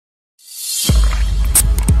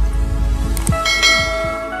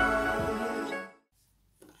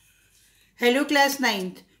Hello class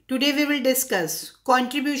ninth. Today we will discuss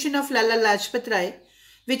contribution of Lala Lajpat Rai,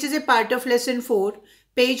 which is a part of lesson 4,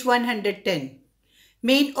 page 110.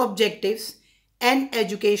 Main objectives: an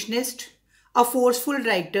educationist, a forceful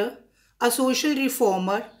writer, a social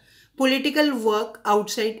reformer, political work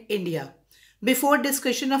outside India. Before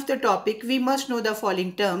discussion of the topic, we must know the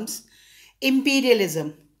following terms.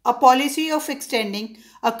 Imperialism, a policy of extending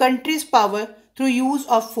a country's power through use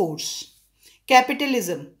of force.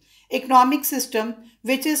 Capitalism, economic system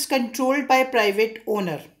which is controlled by private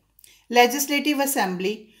owner. Legislative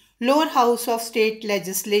Assembly, lower house of state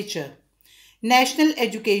legislature. National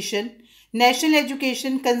education. National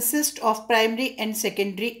education consists of primary and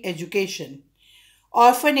secondary education.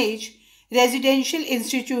 Orphanage, residential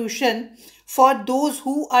institution for those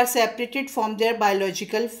who are separated from their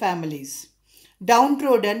biological families.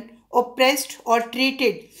 Downtrodden, oppressed or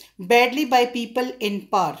treated badly by people in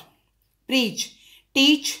power. Preach,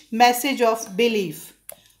 teach, message of belief.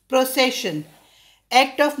 Procession,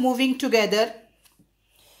 act of moving together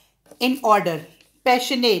in order.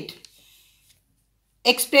 Passionate,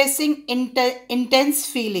 expressing intense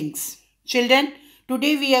feelings. Children,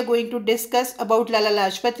 today we are going to discuss about Lala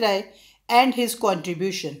Lajpat Rai and his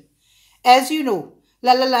contribution. As you know,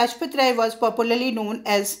 Lala Lajpat Rai was popularly known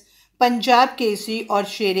as Punjab Kesari or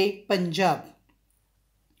Shere Punjab.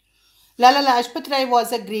 Lala Lajpat Rai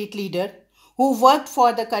was a great leader who worked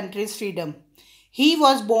for the country's freedom. He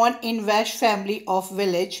was born in Vash family of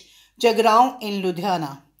village Jagraon in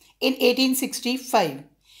Ludhiana in 1865.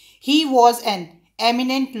 He was an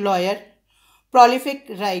eminent lawyer,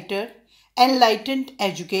 prolific writer, enlightened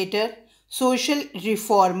educator, social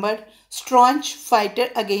reformer, staunch fighter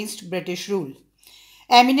against British rule.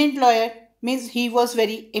 Eminent lawyer means he was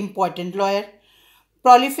very important lawyer.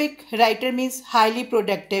 Prolific writer means highly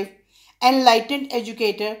productive. Enlightened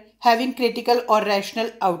educator having critical or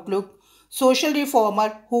rational outlook. Social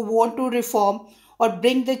reformer who want to reform or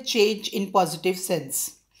bring the change in positive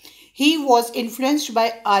sense. He was influenced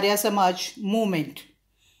by Arya Samaj movement.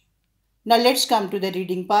 Now let's come to the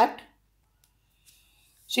reading part.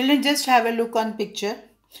 Children, just have a look on picture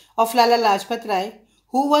of Lala Lajpat Rai,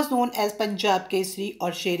 who was known as Punjab Kesari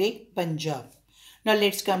or Shere Punjab. Now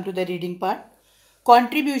let's come to the reading part.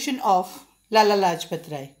 Contribution of Lala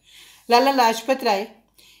Lajpat Rai. Lala Lajpat Rai,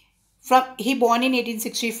 he born in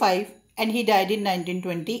 1865 and he died in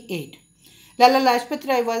 1928. Lala Lajpat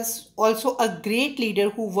Rai was also a great leader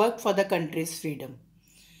who worked for the country's freedom.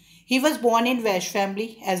 He was born in Vash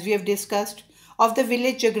family, as we have discussed, of the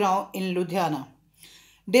village Jagraon in Ludhiana,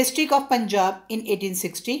 district of Punjab in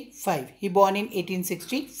 1865. He born in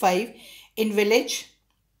 1865 in village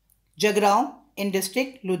Jagraon in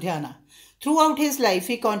district Ludhiana. Throughout his life,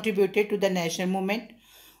 he contributed to the national movement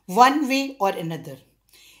one way or another.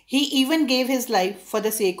 He even gave his life for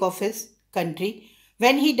the sake of his country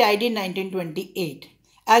when he died in 1928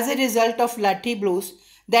 as a result of lathi blows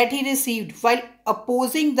that he received while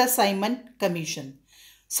opposing the Simon Commission.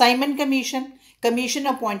 Simon Commission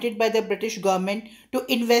appointed by the British government to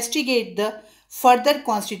investigate the further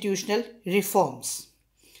constitutional reforms.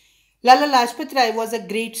 Lala Lajpat Rai was a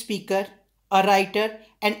great speaker, a writer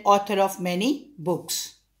and author of many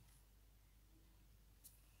books.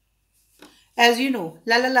 As you know,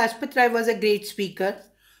 Lala Lajpat Rai was a great speaker,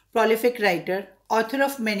 prolific writer, author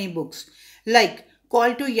of many books like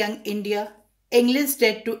Call to Young India, England's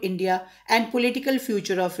Debt to India and Political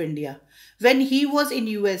Future of India. When he was in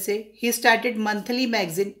USA, he started monthly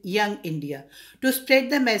magazine Young India to spread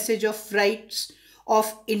the message of rights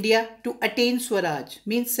of India to attain Swaraj,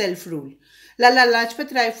 means self-rule. Lala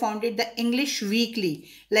Lajpat Rai founded the English weekly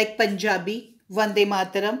like Punjabi, Vande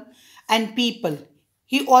Mataram and People.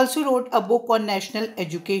 He also wrote a book on national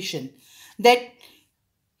education that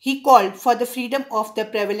he called for the freedom of the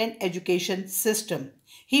prevalent education system.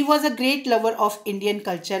 He was a great lover of Indian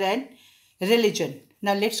culture and religion.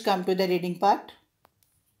 Now let's come to the reading part.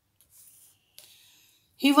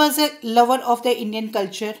 He was a lover of the Indian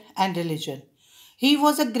culture and religion. He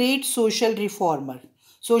was a great social reformer.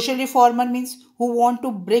 Social reformer means who want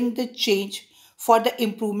to bring the change for the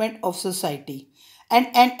improvement of society. And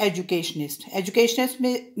an educationist. Educationist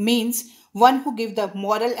means one who gives the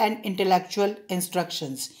moral and intellectual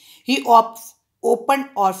instructions. He opened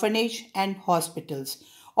orphanage and hospitals.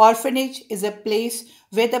 Orphanage is a place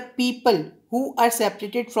where the people who are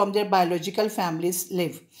separated from their biological families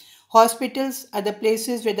live. Hospitals are the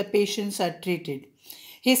places where the patients are treated.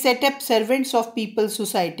 He set up Servants of People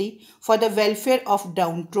Society for the welfare of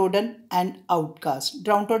downtrodden and outcast.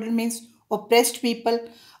 Downtrodden means oppressed people,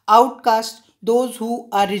 outcast, those who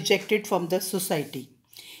are rejected from the society.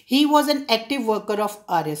 He was an active worker of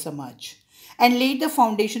Arya Samaj. and laid the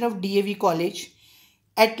foundation of DAV College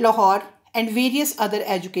at Lahore and various other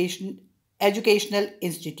educational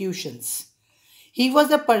institutions. He was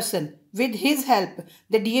the person, with his help,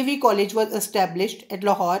 the DAV College was established at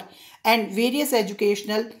Lahore and various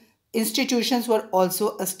educational institutions were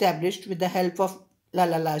also established with the help of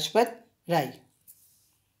Lala Lajpat Rai.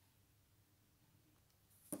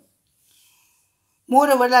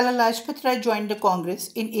 Moreover, Lala Lajpat Rai joined the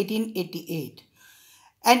Congress in 1888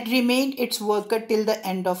 and remained its worker till the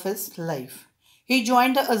end of his life. He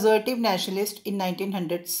joined the assertive nationalists in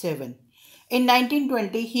 1907. In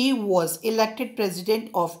 1920, he was elected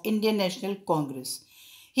president of Indian National Congress.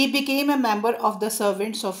 He became a member of the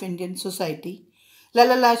Servants of Indian Society.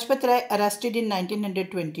 Lala Lajpat Rai arrested in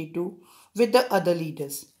 1922 with the other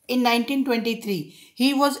leaders. In 1923,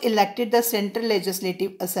 he was elected the Central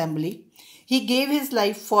Legislative Assembly. He gave his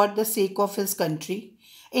life for the sake of his country.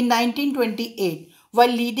 In 1928,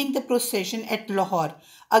 while leading the procession at Lahore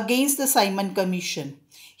against the Simon Commission,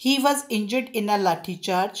 he was injured in a lathi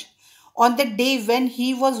charge. On the day when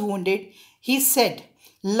he was wounded, he said,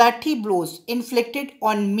 "Lathi blows inflicted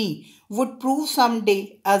on me would prove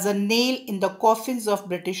someday as a nail in the coffins of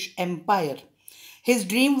British Empire." His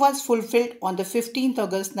dream was fulfilled on the 15th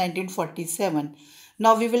August 1947.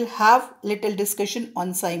 Now we will have little discussion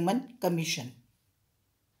on Simon Commission.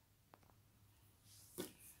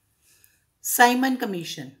 Simon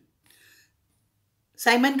Commission.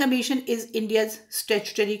 Simon Commission is India's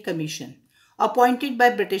statutory commission appointed by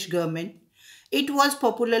British government. It was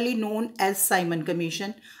popularly known as Simon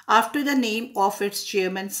Commission after the name of its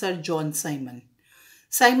chairman Sir John Simon.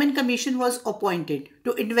 Simon Commission was appointed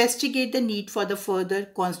to investigate the need for the further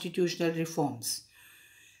constitutional reforms.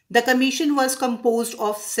 The commission was composed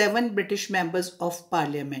of 7 British members of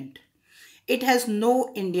parliament. It has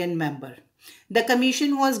no Indian member. The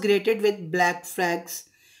commission was greeted with black flags,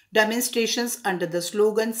 demonstrations under the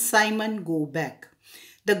slogan "Simon Go Back."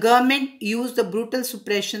 The government used the brutal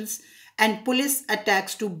suppressions and police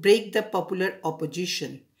attacks to break the popular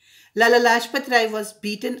opposition. Lala Lajpat Rai was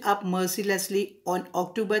beaten up mercilessly on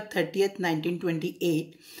October 30th,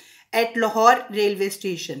 1928 at Lahore railway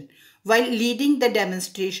station while leading the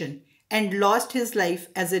demonstration and lost his life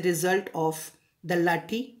as a result of the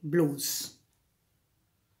lathi blows.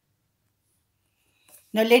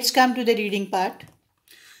 Now let's come to the reading part.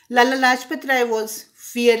 Lala Lajpat Rai was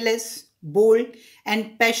fearless, bold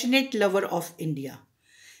and passionate lover of India.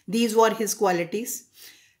 These were his qualities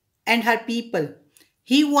and her people.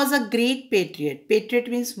 He was a great patriot. Patriot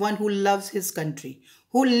means one who loves his country,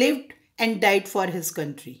 who lived and died for his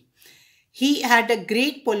country. He had a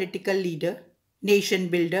great political leader, nation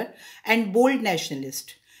builder and bold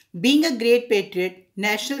nationalist. Being a great patriot,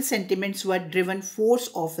 national sentiments were driven force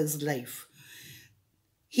of his life.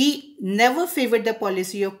 He never favored the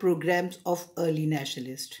policy or programs of early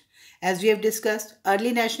nationalists. As we have discussed,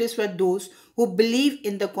 early nationalists were those who believed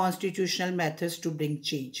in the constitutional methods to bring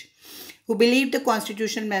change, who believed the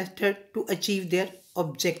constitutional method to achieve their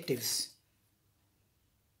objectives.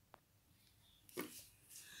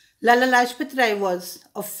 Lala Lajpat Rai was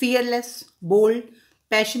a fearless, bold,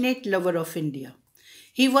 passionate lover of India.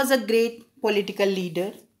 He was a great political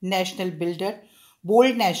leader, national builder,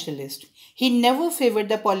 bold nationalist. He never favored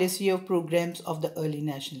the policy or programs of the early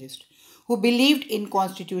nationalists, who believed in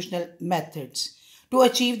constitutional methods to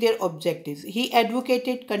achieve their objectives. He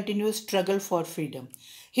advocated continuous struggle for freedom.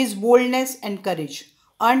 His boldness and courage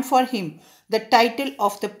earned for him the title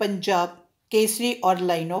of the Punjab Kesari or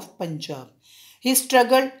Lion of Punjab. He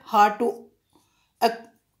struggled hard to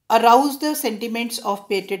arouse the sentiments of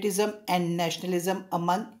patriotism and nationalism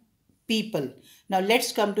among people. Now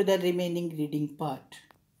let's come to the remaining reading part.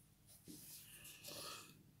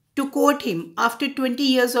 To quote him, after 20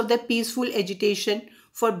 years of the peaceful agitation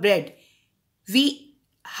for bread, we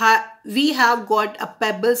have got a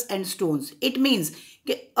pebbles and stones. It means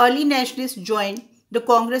early nationalists joined the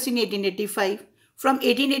Congress in 1885. From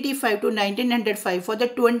 1885 to 1905, for the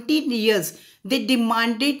 20 years, they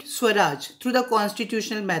demanded Swaraj through the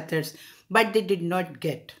constitutional methods, but they did not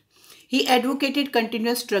get. He advocated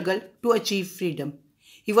continuous struggle to achieve freedom.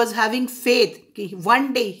 He was having faith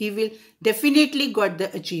one day he will definitely got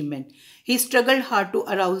the achievement. He struggled hard to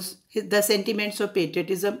arouse the sentiments of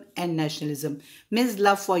patriotism and nationalism, means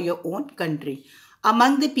love for your own country,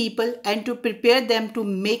 among the people and to prepare them to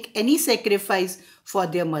make any sacrifice for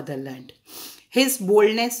their motherland. His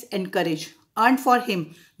boldness and courage earned for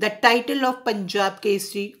him the title of Punjab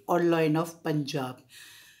Kesari or Lion of Punjab.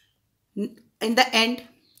 In the end,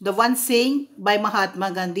 the one saying by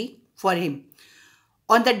Mahatma Gandhi for him,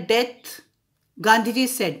 on the death, Gandhiji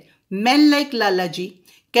said, "Men like Lalaji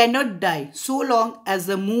cannot die so long as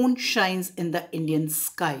the moon shines in the Indian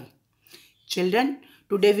sky. Children,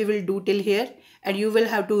 today we will do till here and you will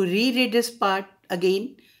have to reread this part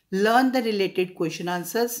again, learn the related question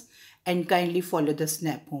answers and kindly follow the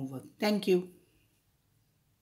SNAP homework. Thank you.